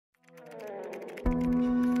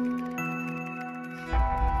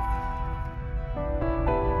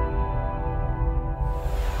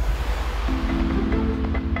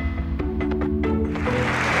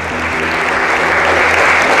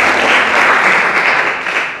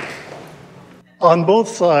On both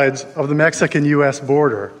sides of the Mexican-US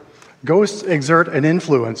border, ghosts exert an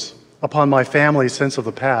influence upon my family's sense of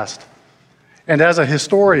the past. And as a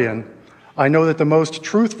historian, I know that the most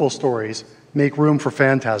truthful stories make room for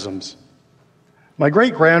phantasms. My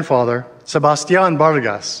great-grandfather, Sebastián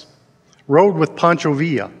Vargas, rode with Pancho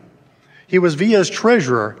Villa. He was Villa's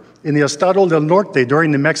treasurer in the Estado del Norte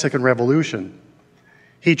during the Mexican Revolution.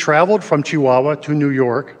 He traveled from Chihuahua to New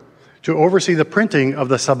York to oversee the printing of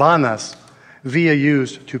the sabanas Villa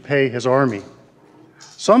used to pay his army.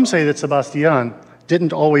 Some say that Sebastián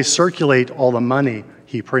didn't always circulate all the money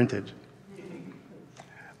he printed.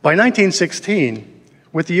 By 1916,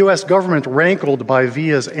 with the US government rankled by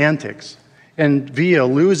Villa's antics and Villa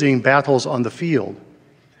losing battles on the field,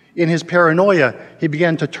 in his paranoia, he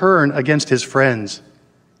began to turn against his friends.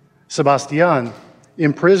 Sebastián,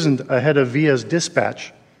 imprisoned ahead of Villa's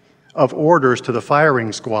dispatch of orders to the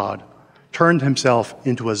firing squad, turned himself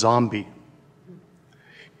into a zombie.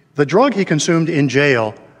 The drug he consumed in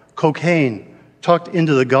jail, cocaine tucked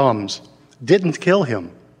into the gums, didn't kill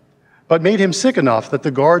him, but made him sick enough that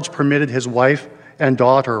the guards permitted his wife and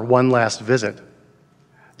daughter one last visit.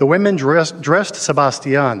 The women dressed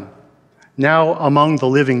Sebastián, now among the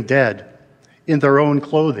living dead, in their own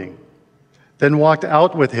clothing, then walked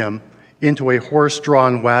out with him into a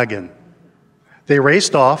horse-drawn wagon. They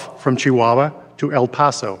raced off from Chihuahua to El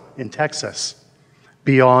Paso in Texas,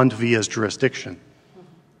 beyond Villa's jurisdiction.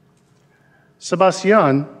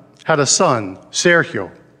 Sebastián had a son,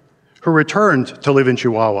 Sergio, who returned to live in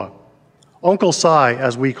Chihuahua. Uncle Si,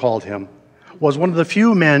 as we called him, was one of the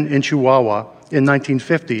few men in Chihuahua in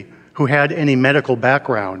 1950 who had any medical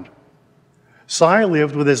background. Si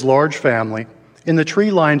lived with his large family in the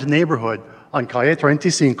tree-lined neighborhood on Calle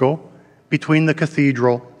 35 between the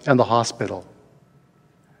cathedral and the hospital.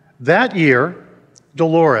 That year,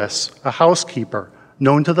 Dolores, a housekeeper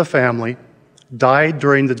known to the family, died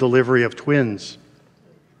during the delivery of twins.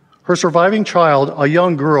 Her surviving child, a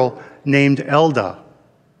young girl named Elda,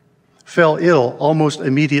 fell ill almost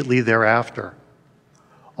immediately thereafter.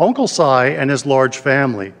 Uncle Si and his large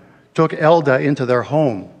family took Elda into their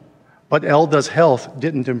home, but Elda's health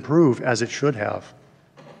didn't improve as it should have.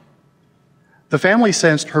 The family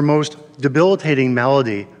sensed her most debilitating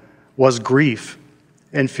malady was grief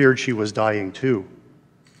and feared she was dying too.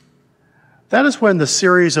 That is when the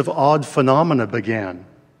series of odd phenomena began.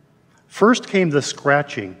 First came the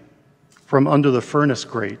scratching from under the furnace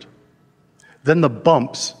grate, then the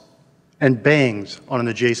bumps and bangs on an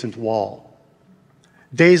adjacent wall.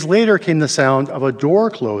 Days later came the sound of a door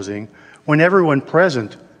closing when everyone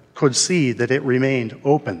present could see that it remained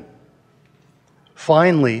open.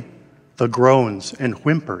 Finally, the groans and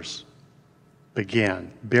whimpers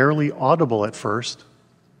began, barely audible at first,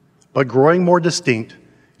 but growing more distinct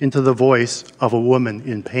into the voice of a woman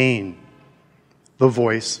in pain, the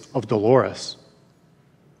voice of Dolores.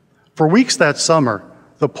 For weeks that summer,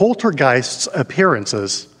 the poltergeist's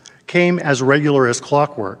appearances came as regular as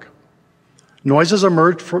clockwork. Noises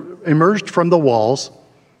emerged from the walls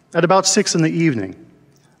at about 6 in the evening.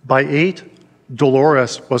 By 8,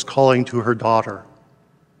 Dolores was calling to her daughter,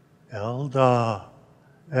 "Elda,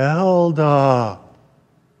 Elda."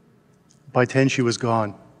 By 10, she was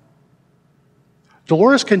gone.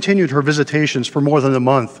 Dolores continued her visitations for more than a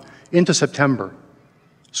month into September.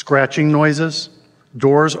 Scratching noises,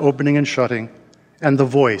 doors opening and shutting, and the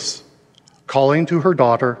voice calling to her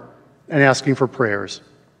daughter and asking for prayers.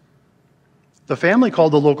 The family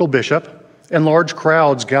called the local bishop, and large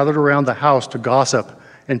crowds gathered around the house to gossip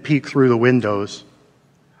and peek through the windows.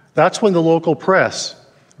 That's when the local press,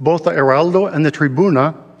 both the Heraldo and the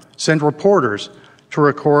Tribuna, sent reporters to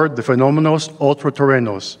record the fenómenos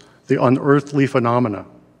ultraterrenos, the unearthly phenomena.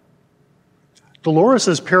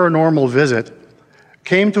 Dolores' paranormal visit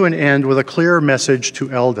came to an end with a clear message to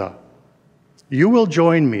Elda. You will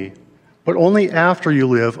join me, but only after you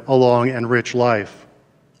live a long and rich life.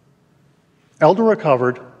 Elda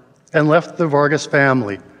recovered and left the Vargas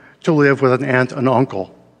family to live with an aunt and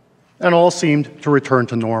uncle, and all seemed to return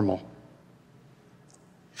to normal.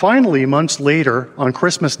 Finally, months later, on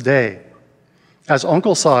Christmas Day, as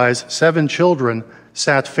Uncle Si's 7 children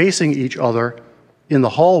sat facing each other in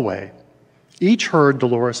the hallway, each heard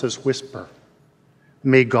Dolores' whisper,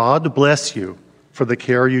 "May God bless you for the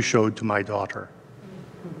care you showed to my daughter."